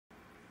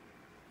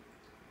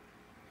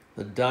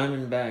The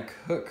Diamondback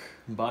Hook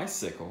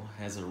bicycle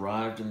has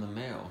arrived in the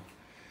mail.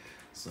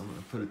 So I'm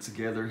gonna put it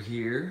together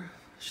here.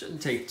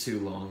 Shouldn't take too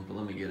long, but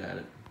let me get at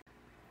it.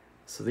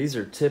 So these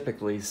are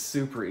typically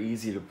super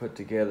easy to put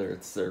together.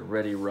 It's their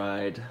ready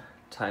ride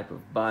type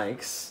of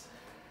bikes.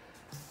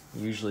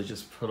 You usually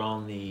just put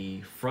on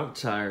the front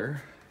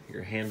tire,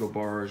 your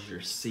handlebars,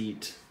 your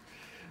seat,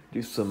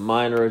 do some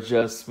minor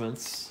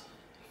adjustments,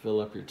 fill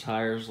up your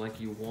tires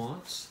like you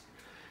want,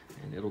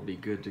 and it'll be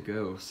good to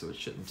go. So it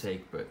shouldn't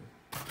take but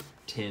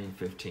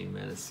 10-15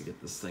 minutes to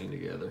get this thing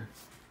together.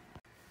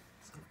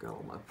 So I've got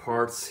all my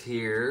parts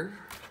here.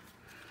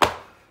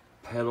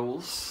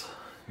 Pedals,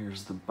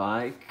 here's the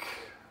bike.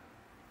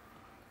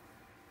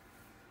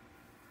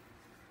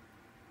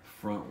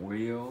 Front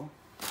wheel.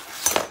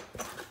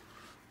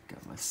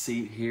 Got my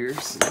seat here,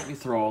 so let me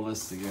throw all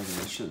this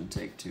together. It shouldn't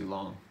take too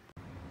long.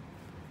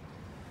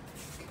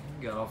 Okay,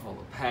 got off all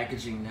the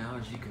packaging now.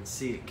 As you can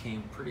see, it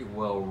came pretty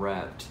well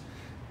wrapped,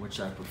 which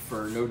I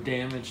prefer. No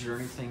damage or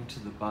anything to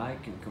the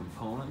bike and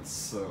components,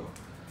 so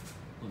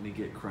let me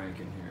get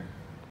cranking here.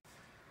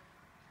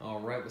 All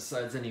right,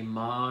 besides any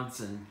mods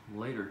and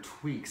later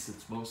tweaks,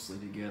 it's mostly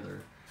together.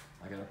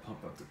 I gotta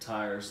pump up the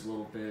tires a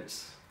little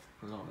bit,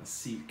 put on a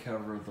seat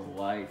cover, the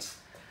light,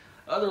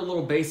 other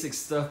little basic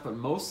stuff, but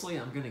mostly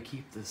I'm gonna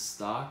keep this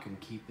stock and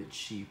keep it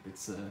cheap.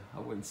 I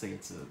wouldn't say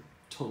it's a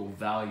total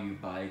value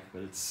bike,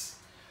 but it's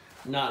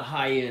not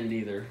high end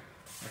either.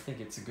 I think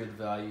it's a good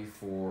value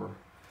for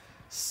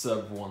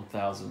sub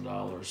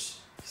 $1,000.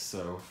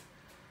 So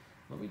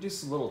let me do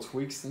some little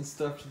tweaks and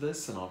stuff to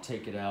this, and I'll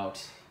take it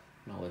out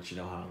and I'll let you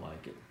know how I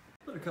like it.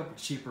 Put a couple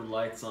cheaper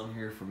lights on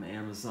here from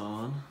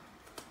Amazon.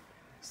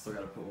 Still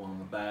gotta put one on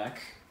the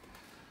back.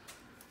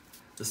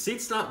 The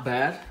seat's not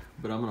bad,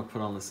 but I'm gonna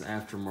put on this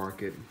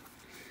aftermarket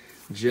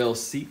gel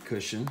seat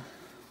cushion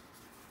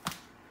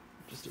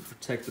just to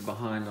protect the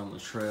behind on the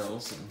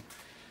trails and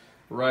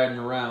riding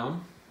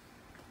around.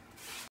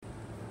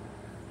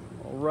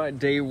 All right,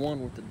 day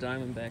one with the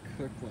Diamondback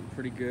Hook went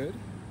pretty good.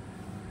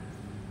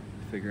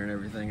 Figuring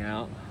everything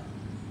out.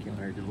 Came out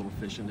here, did a little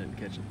fishing, didn't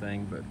catch a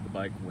thing, but the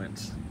bike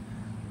went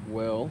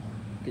well.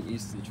 Get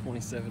used to the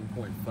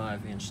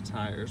 27.5-inch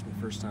tires. My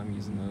first time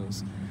using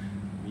those.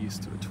 I'm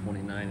used to a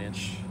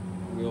 29-inch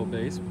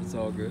wheelbase, but it's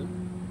all good.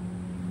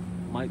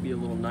 Might be a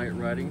little night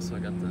riding, so I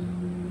got the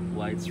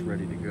lights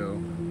ready to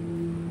go.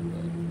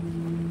 But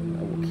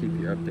I will keep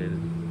you updated.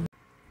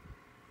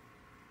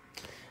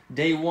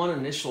 Day one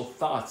initial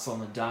thoughts on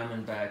the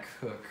Diamondback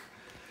Hook.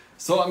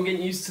 So I'm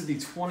getting used to the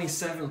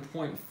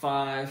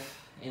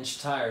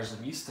 27.5-inch tires.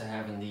 I'm used to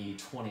having the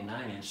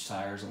 29-inch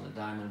tires on the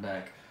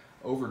Diamondback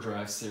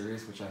Overdrive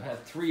series, which I've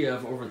had 3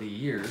 of over the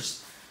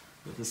years.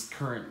 But this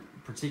current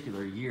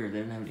particular year, they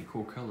didn't have any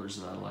cool colors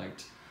that I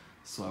liked.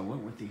 So I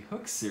went with the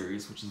Hook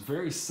series, which is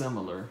very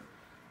similar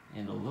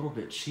and a little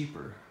bit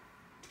cheaper,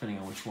 depending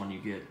on which one you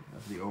get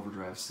of the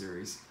Overdrive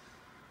series.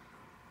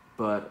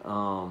 But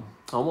I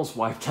almost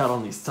wiped out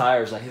on these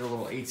tires. I hit a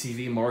little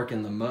ATV mark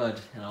in the mud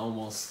and I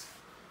almost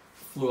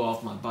flew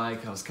off my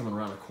bike. I was coming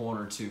around a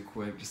corner too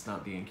quick, just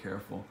not being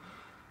careful.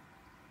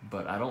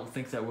 But I don't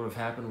think that would have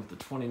happened with the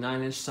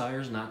 29-inch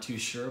tires, not too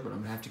sure, but I'm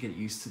gonna have to get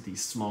used to the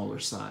smaller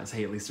size.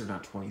 Hey, at least they're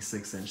not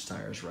 26-inch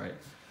tires, right?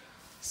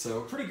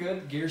 So pretty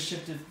good, gear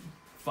shifted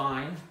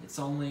fine. It's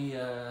only,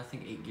 I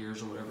think 8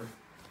 gears or whatever.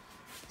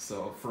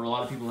 So for a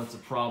lot of people that's a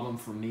problem.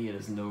 For me, it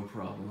is no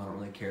problem, I don't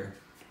really care.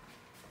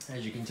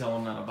 As you can tell,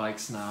 I'm not a bike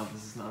snob.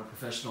 This is not a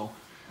professional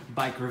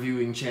bike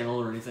reviewing channel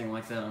or anything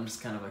like that. I'm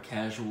just kind of a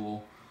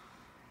casual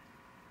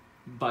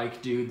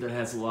bike dude that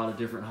has a lot of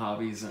different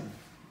hobbies and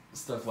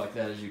stuff like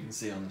that, as you can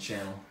see on the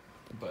channel.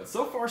 But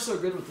so far so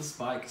good with this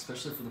bike,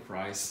 especially for the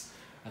price.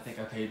 I think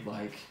I paid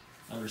like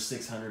under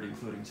 $600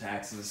 including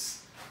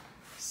taxes,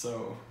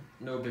 so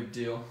no big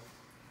deal.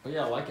 But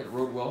yeah, I like it.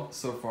 Rode well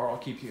so far. I'll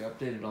keep you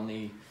updated on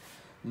the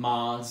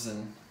mods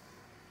and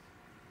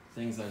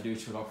things I do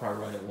to it. I'll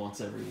probably ride it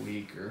once every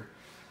week or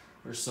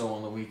so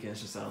on the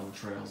weekends, just out on the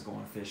trails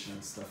going fishing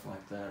and stuff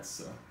like that.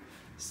 So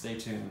stay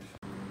tuned.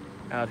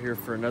 Out here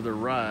for another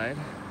ride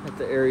at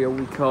the area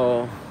we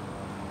call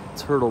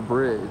Turtle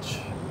Bridge.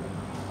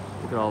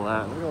 Look at all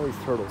that. Look at all these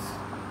turtles.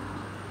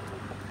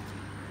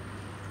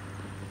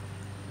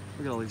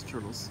 Look at all these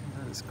turtles.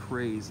 That is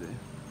crazy.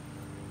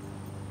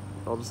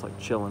 All just like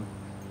chilling.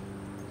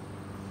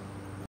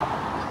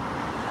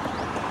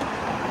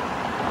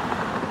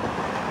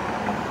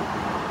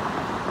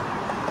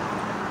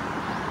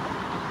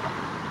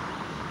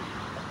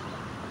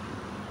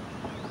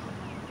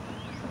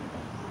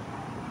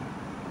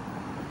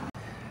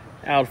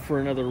 Out for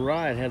another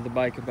ride. Had the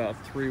bike about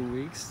 3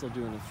 weeks, still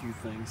doing a few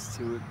things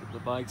to it, but the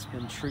bike's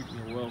been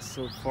treating me well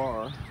so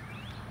far.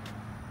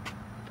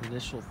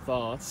 Initial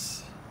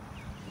thoughts,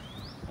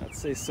 I'd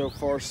say so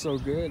far so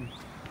good.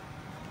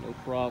 No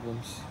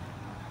problems.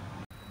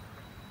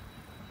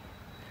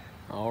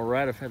 All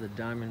right, I've had the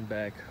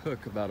Diamondback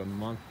Hook about a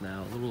month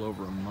now, a little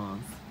over a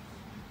month.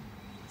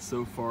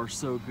 So far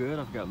so good.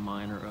 I've got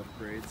minor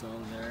upgrades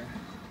on there,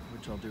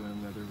 which I'll do in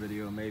another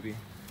video maybe.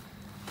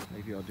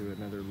 Maybe I'll do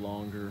another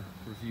longer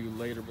review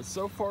later, but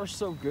so far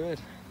so good.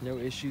 No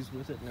issues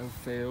with it, no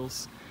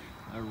fails.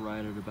 I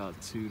ride it about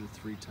 2 to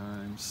 3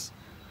 times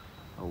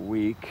a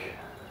week.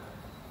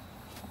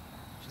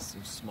 Just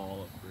some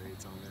small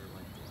upgrades on there,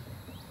 like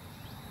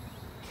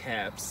the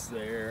caps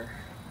there,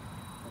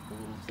 a couple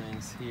little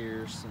things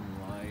here, some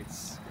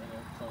lights,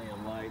 plenty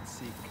of light,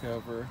 seat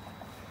cover.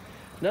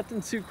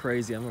 Nothing too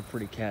crazy. I'm a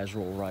pretty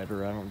casual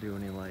rider. I don't do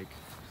any like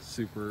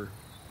super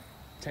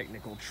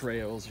technical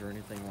trails or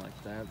anything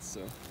like that,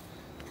 so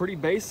pretty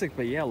basic.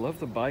 But yeah, love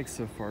the bike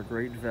so far.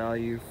 Great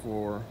value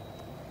for,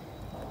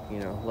 you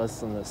know,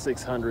 less than the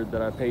 $600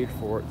 that I paid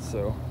for it,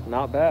 so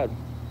not bad.